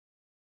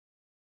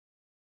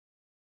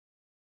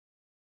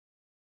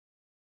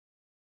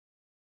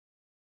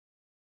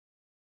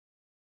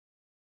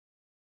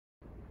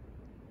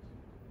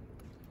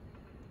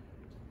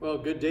Well,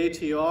 good day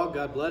to you all.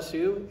 God bless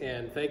you,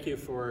 and thank you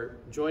for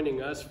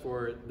joining us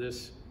for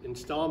this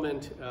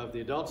installment of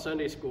the Adult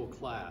Sunday School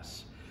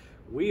class.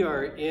 We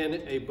are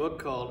in a book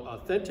called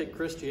Authentic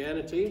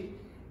Christianity,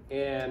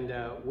 and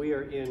we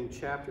are in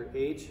chapter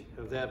 8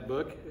 of that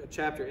book.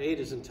 Chapter 8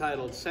 is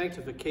entitled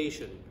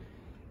Sanctification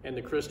and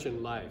the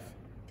Christian Life.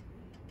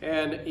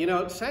 And, you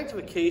know,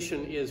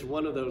 sanctification is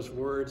one of those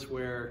words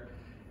where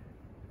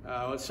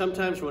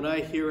sometimes when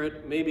I hear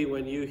it, maybe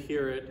when you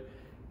hear it,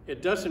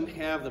 it doesn't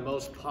have the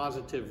most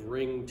positive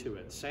ring to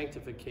it,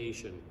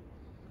 sanctification.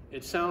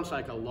 It sounds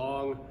like a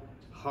long,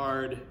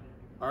 hard,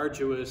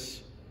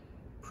 arduous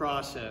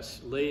process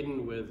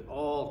laden with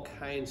all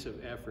kinds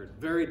of effort.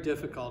 Very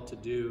difficult to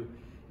do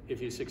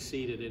if you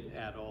succeed at it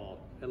at all.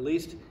 At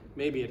least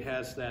maybe it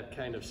has that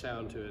kind of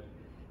sound to it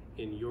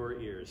in your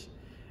ears.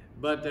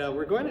 But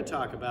we're going to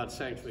talk about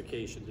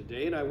sanctification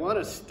today, and I want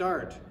to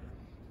start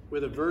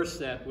with a verse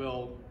that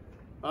will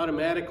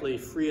automatically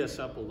free us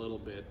up a little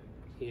bit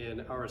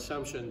in our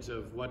assumptions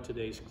of what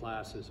today's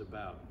class is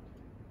about.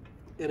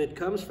 And it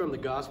comes from the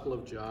Gospel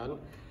of John,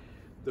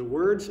 the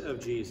words of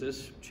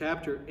Jesus,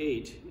 chapter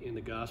 8 in the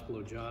Gospel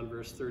of John,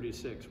 verse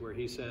 36, where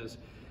he says,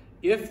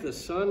 "If the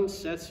Son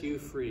sets you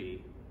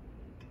free,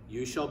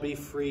 you shall be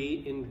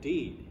free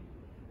indeed.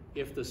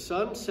 If the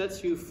Son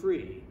sets you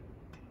free,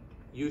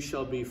 you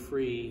shall be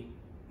free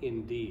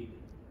indeed."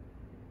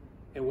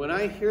 And when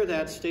I hear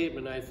that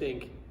statement, I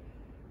think,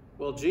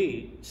 well,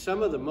 gee,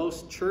 some of the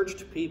most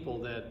churched people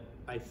that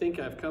I think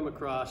I've come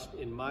across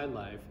in my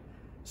life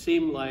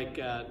seem like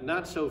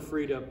not so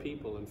freed up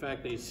people. In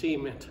fact, they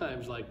seem at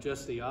times like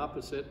just the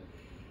opposite.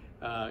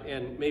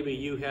 And maybe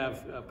you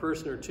have a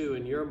person or two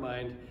in your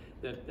mind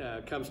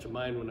that comes to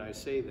mind when I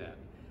say that.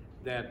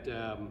 That,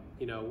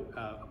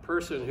 a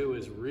person who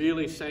is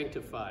really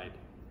sanctified,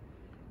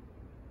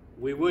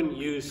 we wouldn't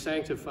use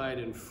sanctified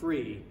and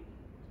free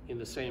in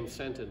the same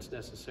sentence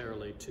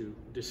necessarily to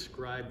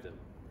describe them.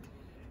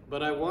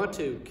 But I want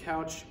to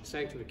couch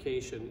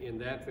sanctification in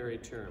that very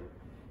term,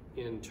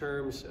 in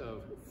terms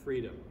of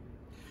freedom.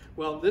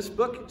 Well, this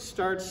book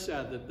starts,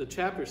 the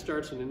chapter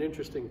starts in an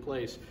interesting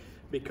place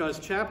because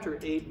chapter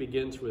 8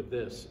 begins with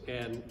this,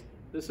 and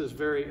this is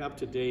very up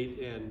to date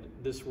and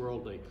this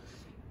worldly.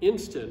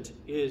 Instant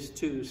is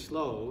too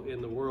slow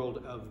in the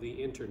world of the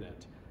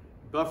internet.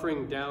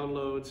 Buffering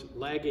downloads,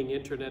 lagging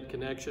internet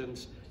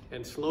connections,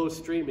 and slow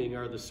streaming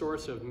are the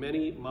source of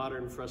many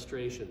modern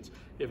frustrations.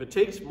 If it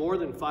takes more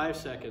than 5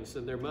 seconds,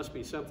 then there must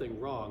be something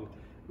wrong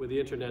with the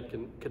internet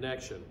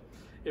connection.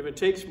 If it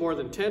takes more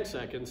than 10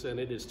 seconds, then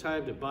it is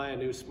time to buy a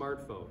new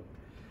smartphone.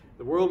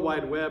 The World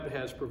Wide Web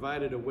has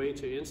provided a way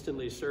to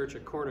instantly search a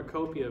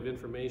cornucopia of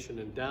information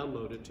and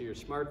download it to your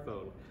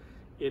smartphone.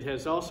 It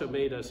has also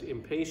made us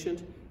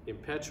impatient,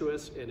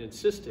 impetuous, and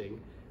insisting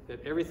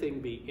that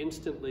everything be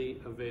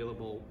instantly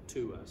available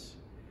to us.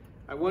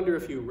 I wonder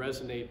if you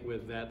resonate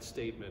with that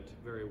statement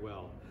very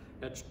well.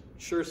 That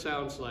sure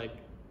sounds like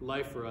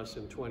life for us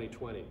in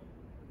 2020.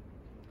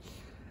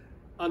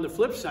 On the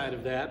flip side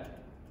of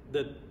that,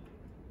 the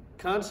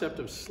concept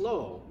of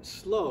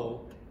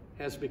slow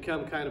has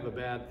become kind of a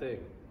bad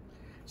thing.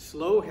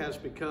 Slow has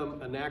become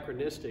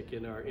anachronistic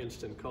in our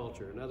instant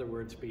culture. In other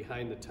words,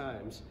 behind the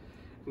times.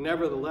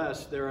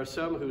 Nevertheless, there are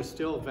some who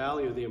still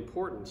value the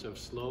importance of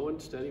slow and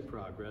steady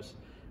progress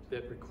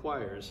that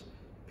requires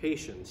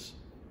patience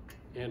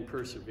and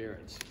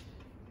perseverance.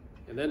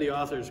 And then the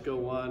authors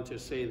go on to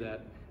say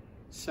that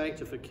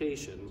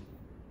sanctification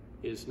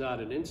is not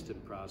an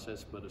instant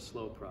process, but a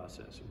slow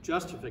process.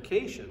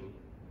 Justification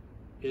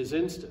is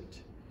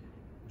instant.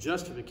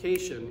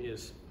 Justification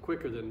is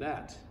quicker than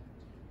that.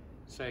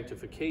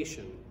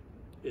 Sanctification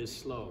is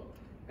slow.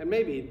 And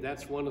maybe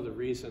that's one of the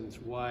reasons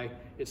why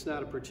it's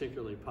not a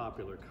particularly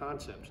popular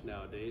concept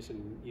nowadays,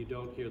 and you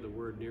don't hear the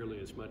word nearly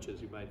as much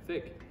as you might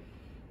think.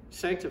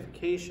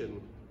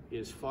 Sanctification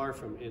is far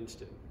from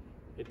instant.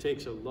 It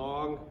takes a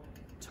long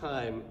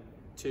time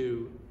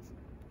to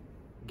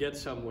get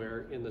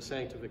somewhere in the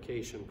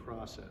sanctification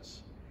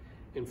process.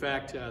 In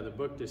fact, the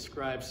book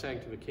describes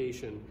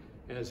sanctification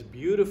as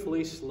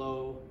beautifully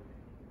slow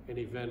and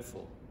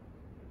eventful.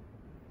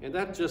 And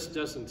that just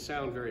doesn't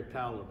sound very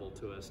palatable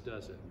to us,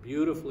 does it?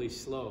 Beautifully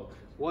slow.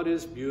 What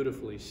is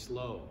beautifully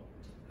slow?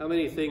 How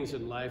many things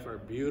in life are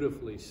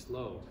beautifully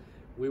slow?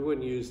 We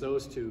wouldn't use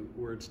those two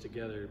words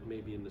together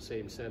maybe in the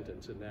same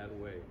sentence in that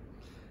way.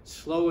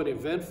 Slow and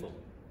eventful.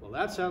 Well,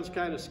 that sounds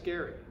kind of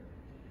scary.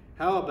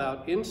 How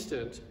about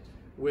instant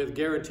with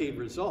guaranteed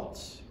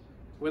results,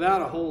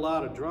 without a whole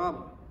lot of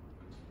drama?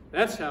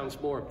 That sounds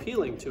more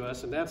appealing to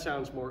us, and that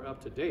sounds more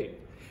up to date.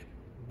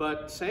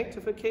 But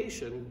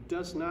sanctification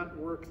does not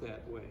work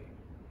that way.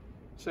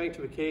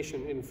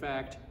 Sanctification, in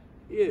fact,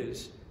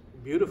 is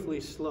beautifully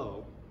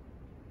slow,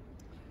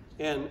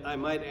 and I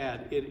might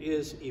add, it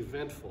is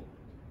eventful.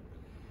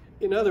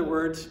 In other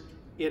words,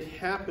 it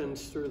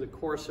happens through the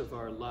course of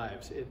our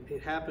lives.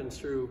 It happens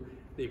through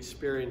the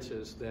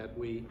experiences that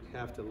we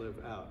have to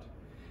live out.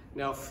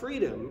 Now,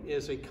 freedom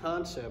is a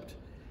concept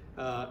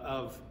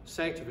of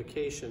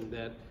sanctification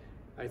that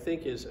I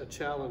think is a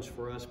challenge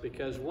for us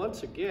because,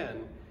 once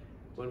again,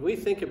 When we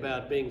think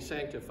about being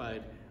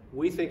sanctified,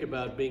 we think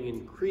about being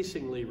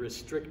increasingly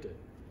restricted.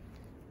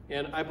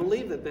 And I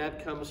believe that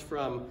that comes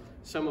from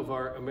some of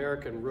our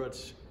American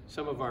roots,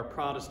 some of our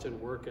Protestant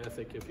work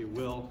ethic, if you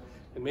will,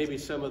 and maybe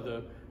some of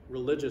the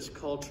religious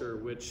culture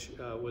which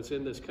was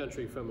in this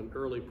country from an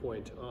early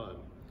point on.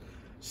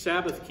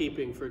 Sabbath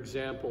keeping, for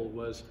example,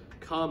 was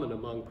common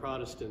among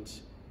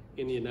Protestants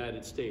in the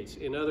United States.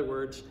 In other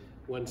words,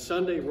 when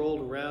Sunday rolled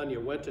around, you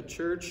went to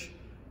church,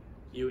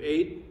 you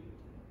ate,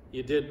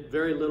 you did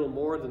very little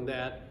more than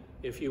that.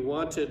 If you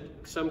wanted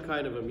some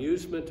kind of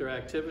amusement or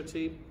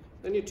activity,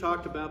 then you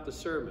talked about the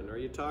sermon or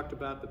you talked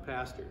about the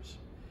pastors.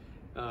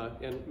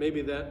 And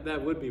maybe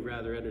that would be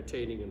rather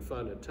entertaining and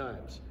fun at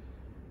times.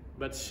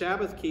 But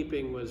Sabbath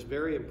keeping was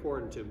very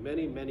important to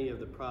many, many of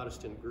the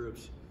Protestant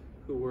groups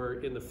who were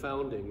in the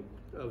founding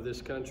of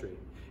this country.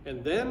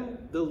 And then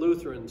the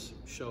Lutherans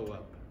show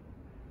up.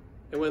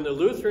 And when the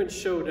Lutherans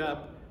showed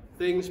up,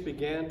 things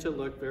began to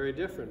look very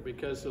different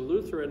because the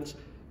Lutherans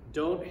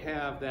don't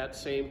have that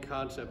same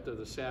concept of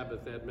the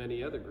Sabbath that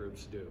many other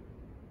groups do.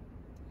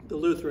 The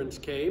Lutherans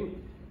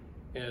came,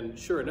 and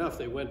sure enough,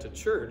 they went to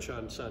church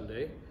on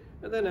Sunday,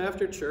 and then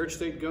after church,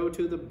 they'd go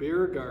to the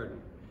beer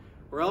garden,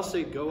 or else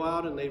they'd go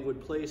out and they would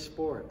play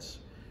sports.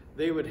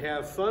 They would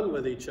have fun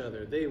with each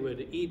other. They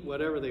would eat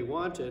whatever they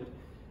wanted,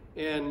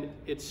 and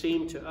it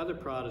seemed to other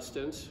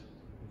Protestants,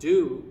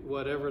 do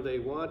whatever they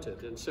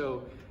wanted. And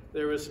so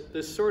there was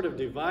this sort of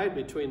divide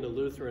between the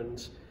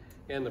Lutherans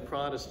and the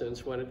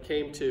Protestants when it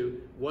came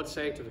to what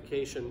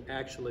sanctification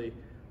actually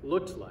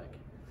looked like.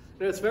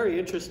 And it's very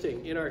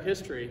interesting. In our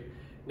history,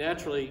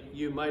 naturally,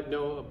 you might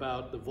know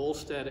about the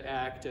Volstead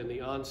Act and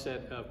the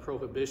onset of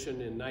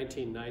prohibition in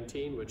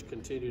 1919, which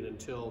continued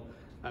until,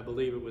 I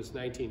believe it was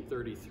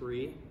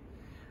 1933.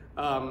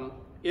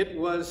 It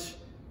was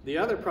the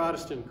other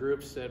Protestant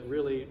groups that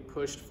really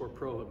pushed for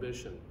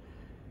prohibition.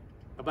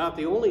 About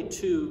the only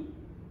two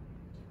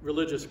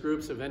religious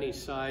groups of any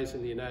size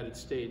in the United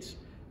States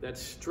that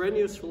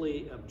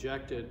strenuously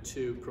objected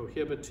to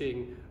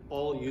prohibiting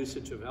all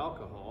usage of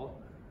alcohol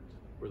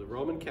were the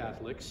Roman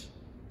Catholics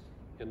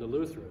and the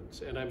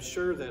Lutherans. And I'm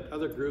sure that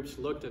other groups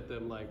looked at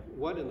them like,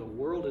 what in the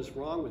world is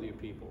wrong with you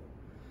people?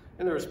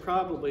 And there was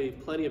probably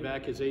plenty of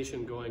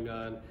accusation going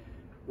on,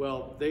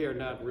 well, they are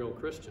not real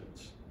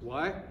Christians.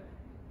 Why?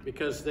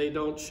 Because they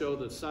don't show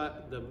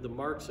the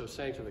marks of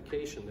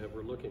sanctification that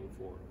we're looking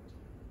for.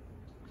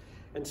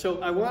 And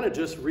so I want to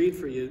just read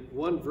for you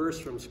one verse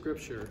from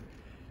Scripture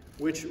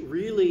which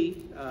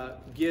really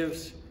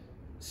gives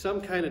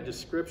some kind of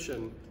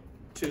description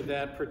to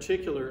that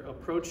particular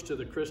approach to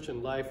the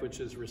Christian life, which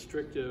is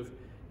restrictive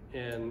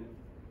and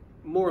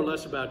more or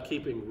less about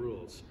keeping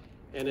rules.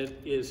 And it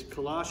is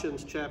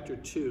Colossians chapter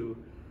 2,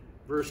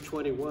 verse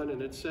 21,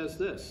 and it says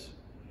this.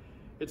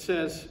 It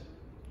says,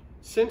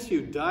 "Since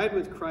you died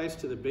with Christ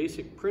to the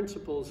basic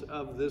principles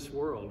of this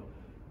world,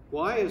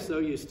 why, as though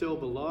you still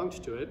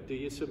belonged to it, do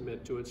you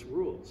submit to its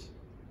rules?"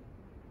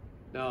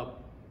 Now,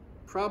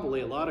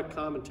 probably a lot of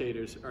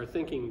commentators are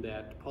thinking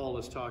that Paul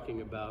is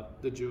talking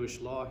about the Jewish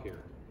law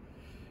here.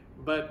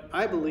 But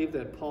I believe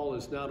that Paul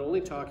is not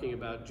only talking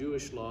about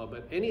Jewish law,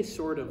 but any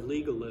sort of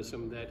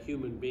legalism that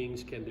human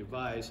beings can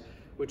devise,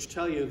 which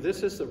tell you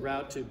this is the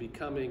route to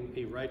becoming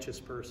a righteous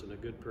person, a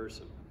good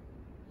person.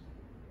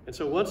 And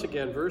so once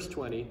again, verse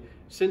 20,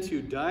 "Since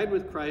you died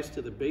with Christ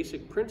to the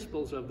basic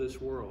principles of this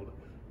world,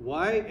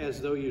 why,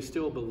 as though you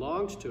still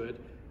belonged to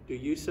it, do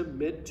you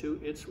submit to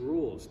its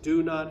rules?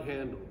 Do not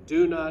handle,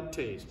 do not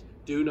taste,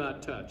 do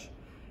not touch.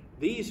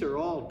 These are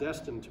all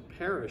destined to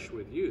perish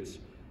with use,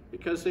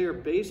 because they are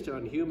based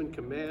on human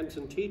commands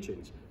and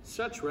teachings.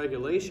 Such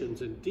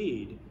regulations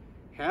indeed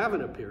have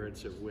an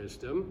appearance of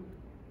wisdom."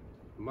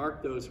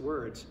 Mark those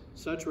words.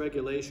 Such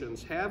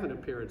regulations have an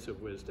appearance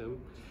of wisdom,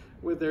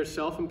 with their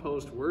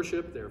self-imposed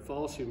worship, their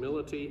false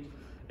humility,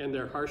 and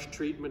their harsh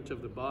treatment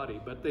of the body,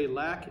 but they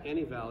lack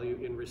any value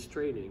in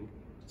restraining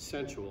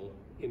sensual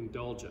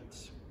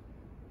indulgence.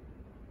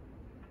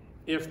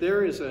 If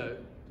there is a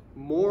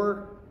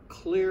more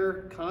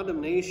clear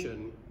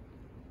condemnation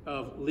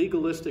of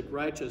legalistic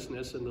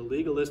righteousness and the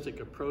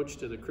legalistic approach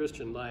to the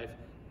Christian life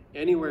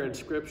anywhere in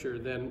Scripture,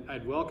 then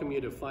I'd welcome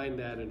you to find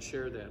that and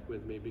share that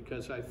with me,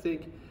 because I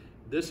think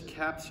this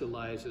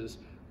capsulizes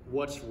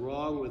what's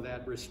wrong with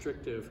that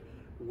restrictive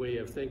way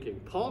of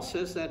thinking. Paul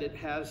says that it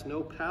has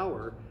no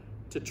power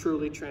to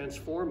truly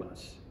transform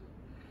us,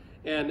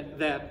 and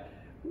that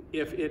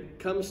if it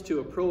comes to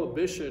a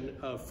prohibition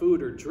of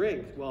food or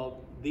drink,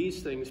 well,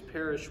 these things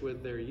perish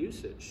with their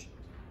usage.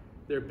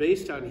 They're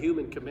based on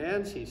human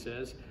commands, he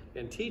says,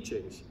 and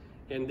teachings.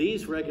 And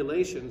these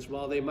regulations,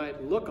 while they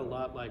might look a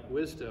lot like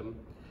wisdom,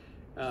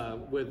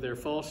 with their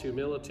false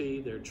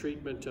humility, their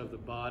treatment of the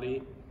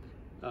body,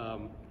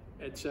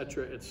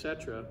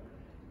 etc.,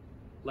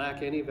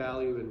 lack any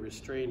value in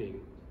restraining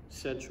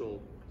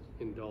sensual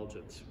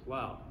indulgence.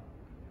 Wow.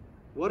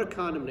 What a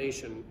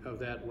condemnation of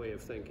that way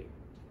of thinking.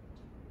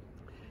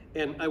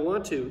 And I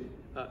want to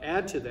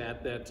add to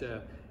that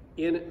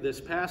in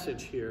this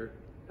passage here,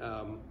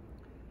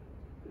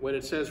 when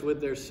it says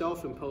with their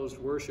self-imposed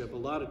worship, a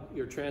lot of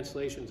your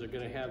translations are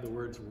going to have the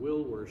words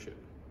will worship.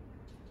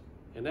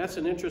 And that's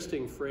an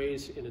interesting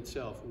phrase in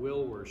itself,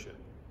 will worship.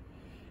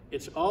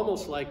 It's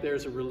almost like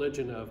there's a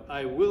religion of,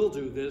 I will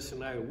do this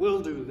and I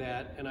will do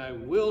that and I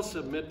will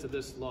submit to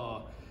this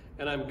law.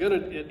 And I'm going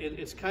to,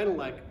 it's kind of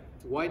like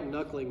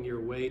white-knuckling your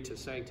way to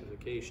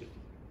sanctification.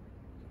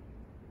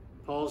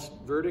 Paul's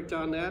verdict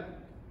on that,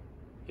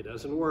 it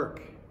doesn't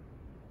work.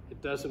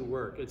 It doesn't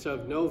work. It's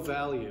of no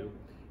value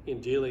in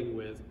dealing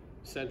with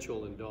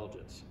sensual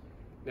indulgence.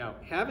 Now,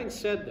 having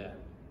said that,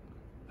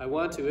 I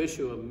want to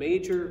issue a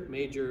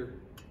major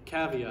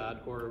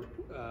caveat or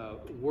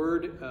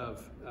word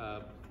of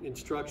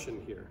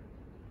instruction here.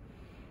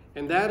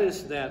 And that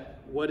is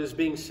that what is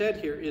being said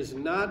here is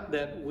not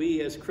that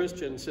we as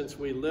Christians, since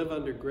we live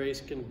under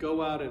grace, can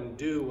go out and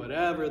do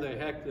whatever the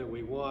heck that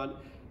we want,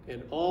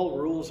 and all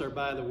rules are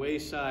by the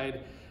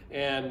wayside,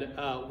 and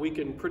we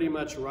can pretty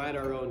much write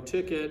our own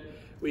ticket.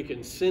 We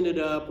can sin it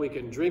up, we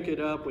can drink it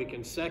up, we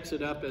can sex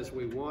it up as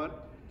we want.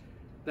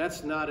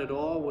 That's not at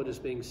all what is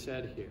being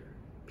said here.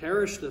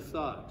 Perish the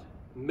thought.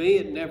 May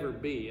it never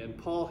be. And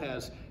Paul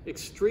has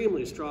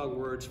extremely strong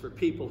words for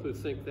people who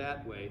think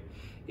that way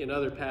in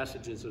other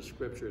passages of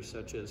Scripture,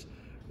 such as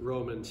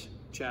Romans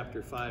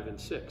chapter 5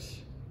 and 6.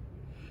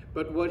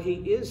 But what he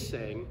is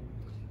saying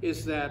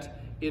is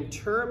that in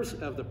terms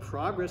of the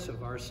progress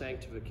of our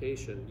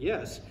sanctification,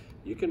 yes,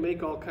 you can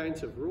make all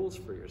kinds of rules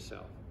for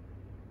yourself.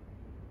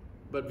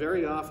 But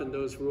very often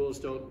those rules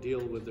don't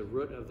deal with the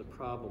root of the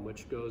problem,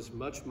 which goes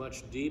much,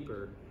 much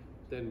deeper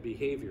than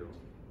behavioral.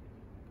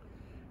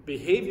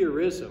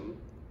 Behaviorism,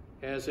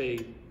 as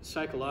a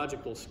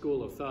psychological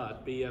school of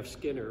thought, B.F.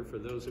 Skinner, for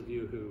those of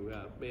you who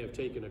may have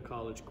taken a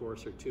college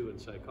course or two in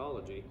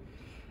psychology,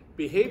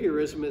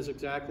 behaviorism is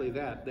exactly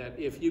that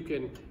if you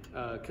can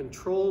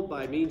control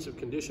by means of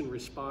conditioned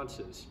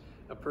responses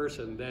a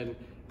person, then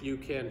you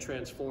can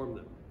transform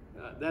them.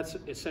 That's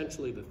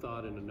essentially the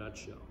thought in a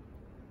nutshell.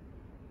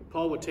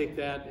 Paul would take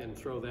that and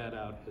throw that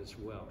out as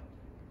well.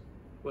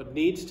 What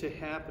needs to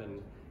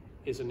happen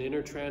is an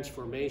inner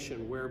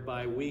transformation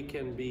whereby we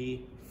can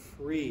be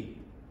free.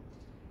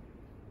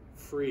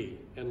 Free.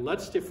 And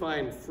let's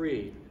define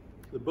free.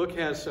 The book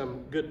has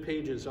some good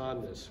pages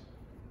on this.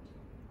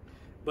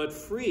 But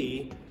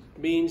free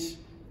means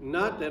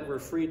not that we're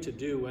free to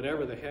do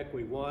whatever the heck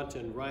we want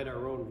and write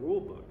our own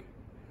rule book.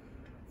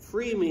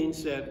 Free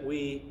means that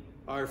we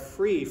are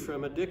free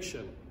from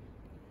addiction,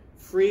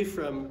 free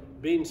from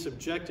being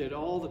subjected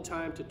all the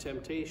time to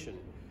temptation,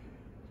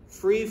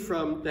 free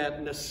from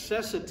that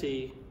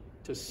necessity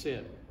to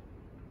sin.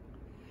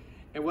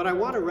 And what I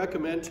want to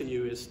recommend to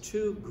you is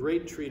two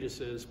great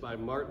treatises by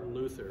Martin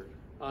Luther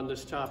on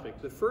this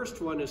topic. The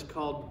first one is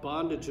called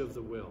Bondage of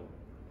the Will.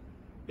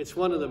 It's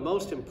one of the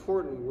most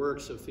important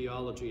works of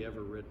theology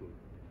ever written.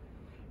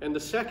 And the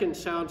second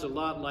sounds a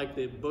lot like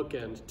the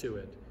bookend to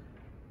it,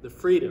 The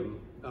Freedom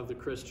of the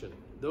Christian.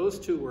 Those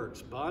two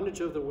works,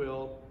 Bondage of the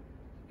Will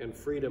and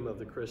Freedom of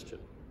the Christian.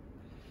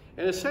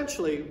 And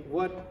essentially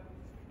what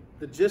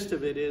the gist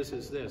of it is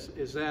this,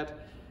 is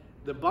that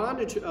the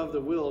bondage of the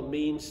will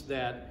means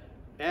that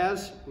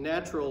as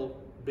natural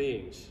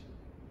beings,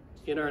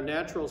 in our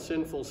natural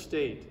sinful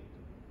state,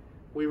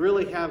 we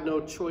really have no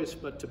choice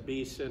but to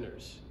be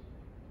sinners.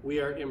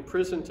 We are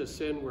imprisoned to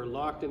sin, we're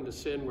locked into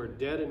sin, we're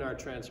dead in our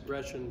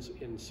transgressions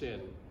in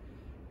sin.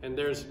 And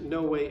there's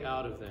no way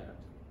out of that.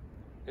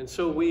 And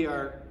so we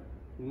are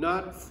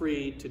not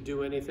free to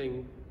do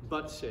anything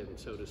but sin,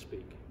 so to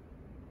speak.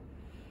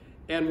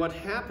 And what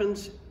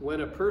happens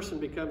when a person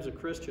becomes a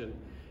Christian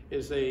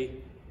is they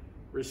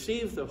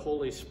receive the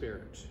Holy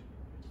Spirit.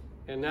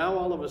 And now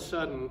all of a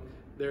sudden,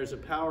 there's a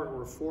power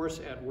or force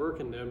at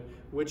work in them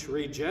which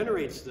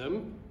regenerates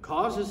them,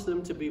 causes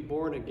them to be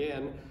born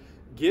again,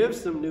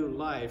 gives them new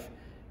life,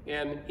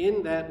 and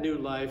in that new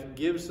life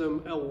gives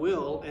them a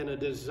will and a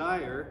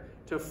desire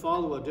to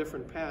follow a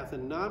different path.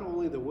 And not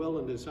only the will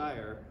and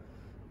desire,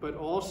 but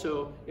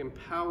also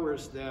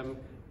empowers them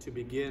to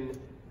begin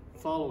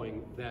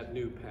following that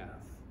new path.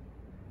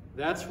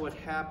 That's what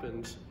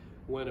happens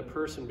when a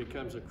person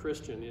becomes a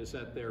Christian, is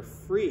that they're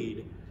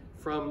freed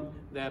from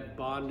that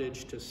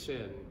bondage to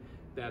sin,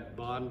 that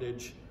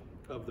bondage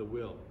of the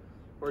will.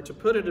 Or to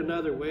put it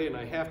another way, and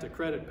I have to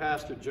credit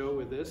Pastor Joe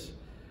with this.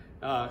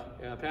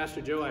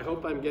 Pastor Joe, I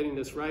hope I'm getting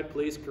this right.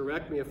 Please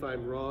correct me if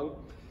I'm wrong.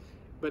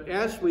 But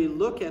as we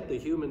look at the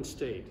human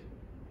state,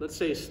 let's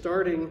say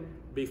starting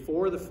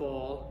before the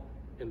fall,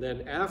 and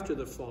then after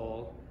the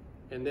fall,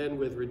 and then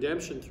with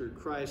redemption through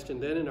Christ,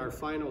 and then in our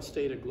final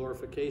state of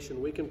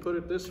glorification, we can put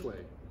it this way.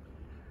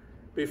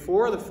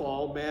 Before the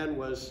fall, man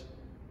was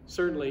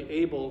certainly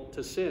able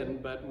to sin,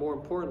 but more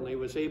importantly,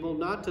 was able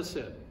not to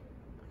sin.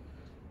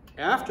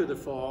 After the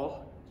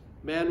fall,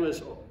 man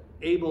was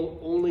able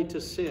only to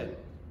sin,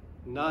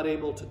 not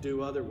able to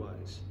do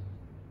otherwise.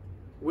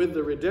 With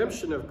the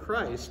redemption of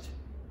Christ,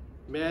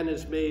 man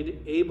is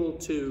made able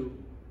to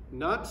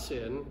not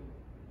sin,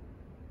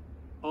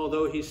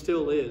 although he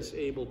still is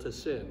able to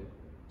sin.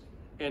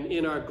 And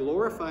in our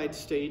glorified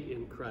state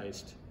in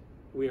Christ,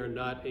 we are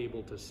not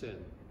able to sin.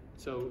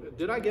 So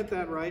did I get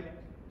that right?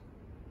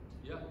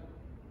 Yeah.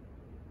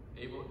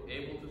 Able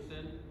to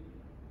sin,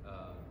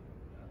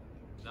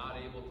 not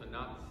able to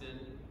not sin,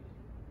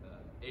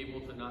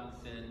 able to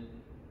not sin,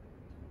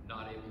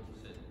 not able to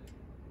sin.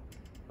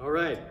 All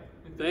right.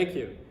 Thank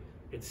you.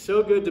 It's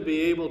so good to be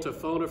able to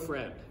phone a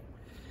friend.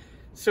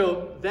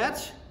 So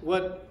that's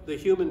what the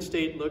human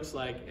state looks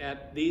like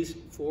at these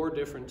 4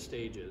 different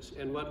stages.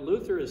 And what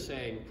Luther is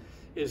saying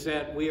is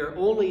that we are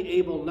only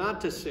able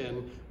not to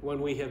sin when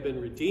we have been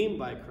redeemed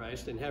by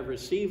Christ and have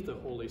received the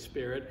Holy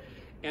Spirit.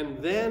 And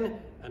then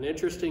an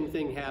interesting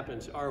thing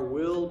happens. Our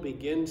will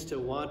begins to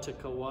want to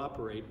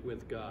cooperate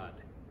with God.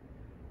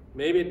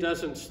 Maybe it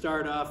doesn't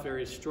start off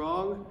very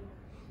strong,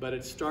 but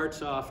it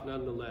starts off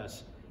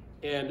nonetheless.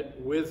 And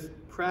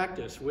with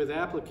practice, with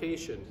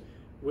application,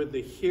 with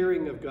the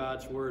hearing of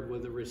God's word,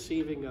 with the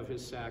receiving of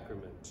his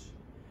sacrament,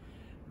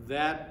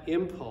 that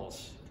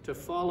impulse to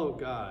follow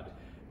God,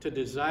 to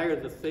desire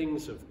the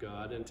things of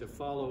God, and to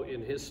follow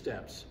in his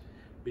steps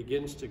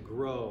begins to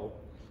grow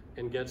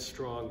and get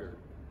stronger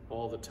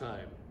all the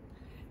time.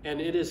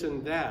 And it is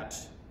in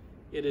that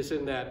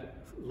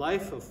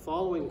life of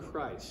following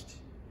Christ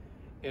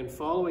and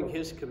following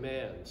his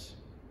commands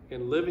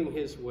and living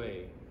his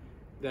way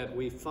that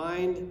we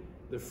find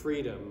the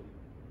freedom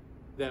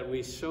that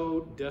we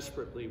so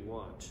desperately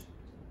want.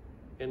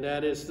 And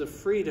that is the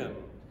freedom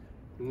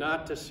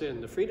not to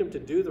sin, the freedom to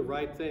do the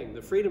right thing,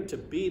 the freedom to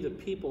be the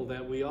people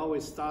that we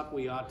always thought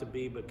we ought to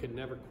be but could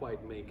never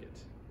quite make it.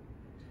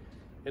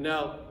 And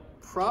now,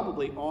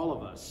 probably all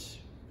of us,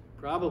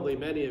 probably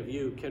many of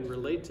you, can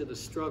relate to the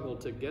struggle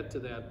to get to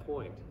that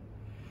point.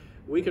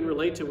 We can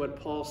relate to what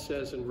Paul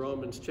says in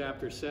Romans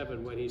chapter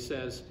 7 when he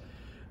says,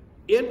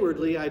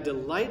 "Inwardly I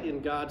delight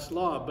in God's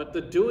law, but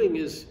the doing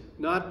is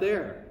not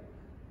there.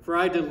 For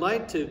I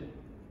delight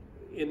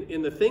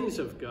in the things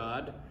of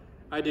God,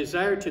 I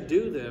desire to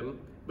do them,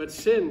 but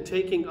sin,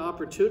 taking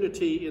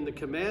opportunity in the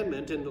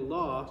commandment in the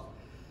law,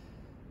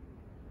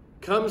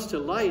 comes to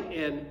light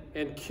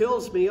and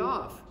kills me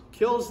off,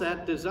 kills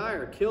that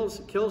desire,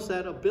 kills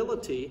that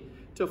ability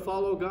to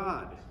follow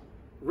God.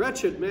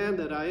 Wretched man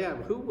that I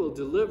am, who will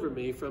deliver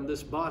me from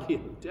this body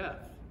of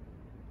death?"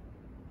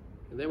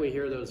 And then we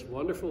hear those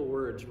wonderful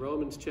words,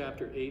 Romans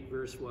chapter 8,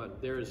 verse 1.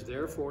 "There is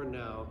therefore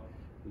now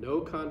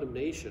no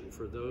condemnation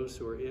for those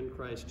who are in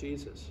Christ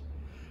Jesus.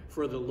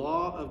 For the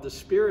law of the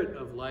Spirit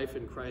of life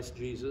in Christ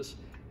Jesus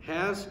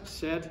has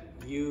set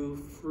you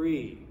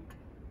free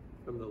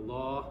from the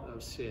law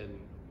of sin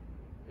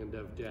and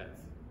of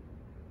death."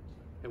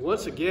 And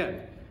once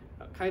again,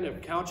 kind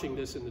of couching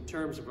this in the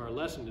terms of our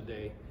lesson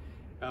today,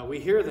 we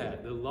hear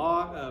that the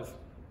law of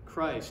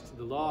Christ,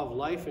 the law of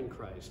life in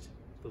Christ,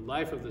 the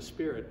life of the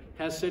Spirit,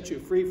 has set you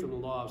free from the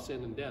law of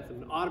sin and death.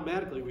 And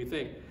automatically we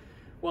think,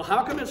 well,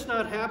 how come it's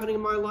not happening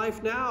in my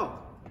life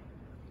now?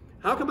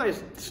 How come I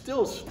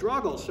still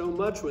struggle so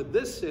much with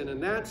this sin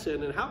and that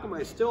sin? And how come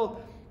I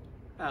still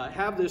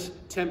have this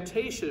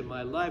temptation in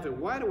my life?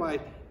 And why do I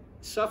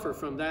suffer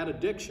from that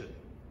addiction?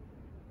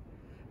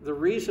 The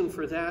reason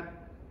for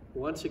that,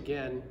 once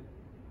again,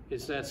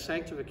 is that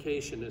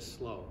sanctification is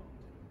slow.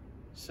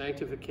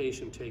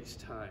 Sanctification takes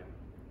time.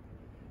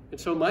 And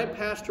so my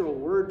pastoral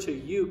word to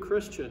you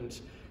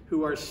Christians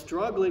who are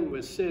struggling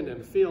with sin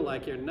and feel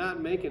like you're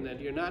not making it,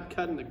 you're not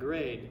cutting the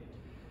grade,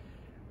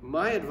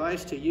 my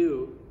advice to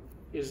you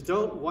is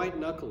don't white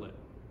knuckle it.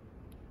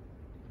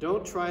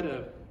 Don't try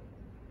to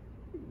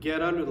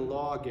get under the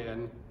law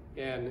again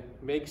and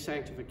make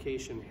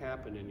sanctification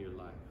happen in your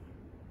life.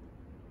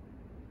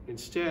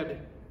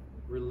 Instead,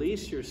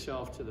 release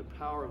yourself to the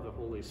power of the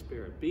Holy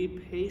Spirit. Be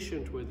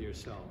patient with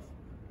yourself.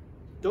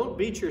 Don't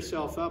beat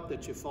yourself up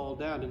that you fall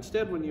down.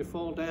 Instead, when you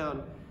fall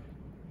down,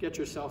 get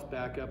yourself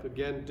back up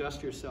again,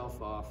 dust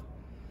yourself off,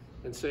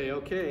 and say,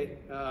 okay,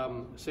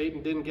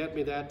 Satan didn't get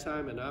me that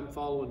time, and I'm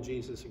following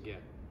Jesus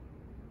again.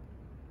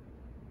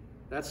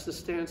 That's the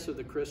stance of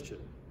the Christian.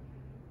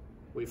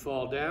 We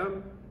fall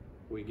down,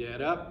 we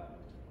get up,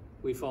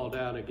 we fall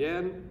down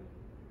again,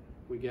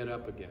 we get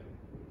up again.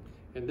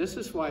 And this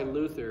is why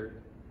Luther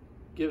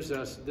gives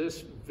us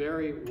this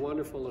very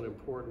wonderful and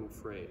important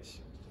phrase.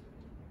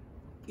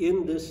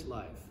 In this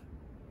life,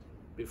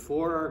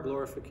 before our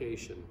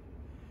glorification,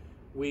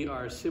 we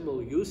are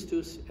simul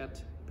justus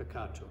et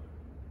peccator,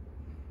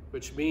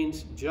 which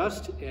means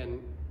just and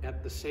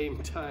at the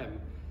same time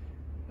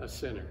a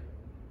sinner.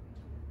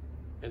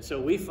 And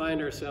so we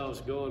find ourselves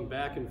going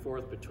back and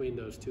forth between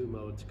those two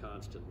modes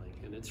constantly,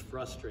 and it's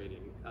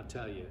frustrating, I'll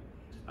tell you.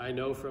 I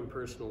know from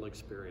personal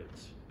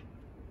experience.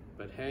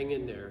 But hang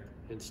in there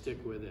and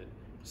stick with it.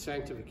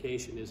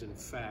 Sanctification is, in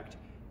fact,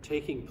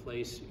 taking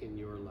place in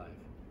your life,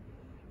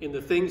 in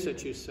the things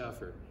that you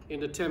suffer, in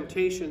the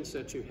temptations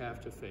that you have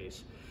to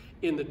face,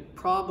 in the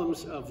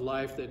problems of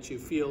life that you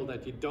feel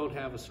that you don't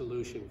have a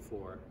solution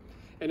for.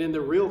 And in the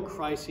real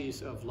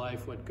crises of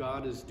life, what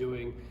God is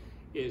doing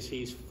is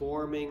he's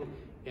forming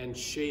and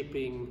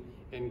shaping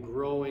and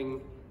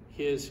growing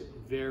his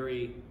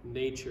very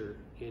nature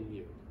in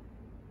you.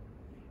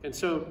 And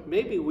so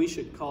maybe we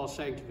should call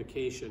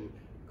sanctification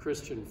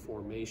Christian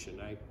formation.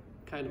 I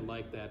kind of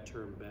like that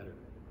term better.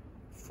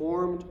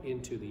 conformed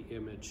into the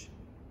image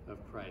of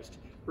Christ.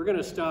 We're going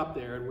to stop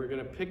there, and we're going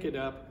to pick it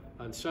up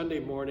on Sunday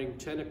morning,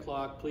 10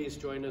 o'clock. Please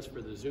join us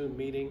for the Zoom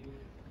meeting.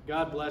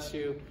 God bless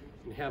you,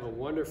 and have a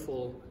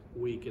wonderful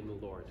week in the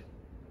Lord.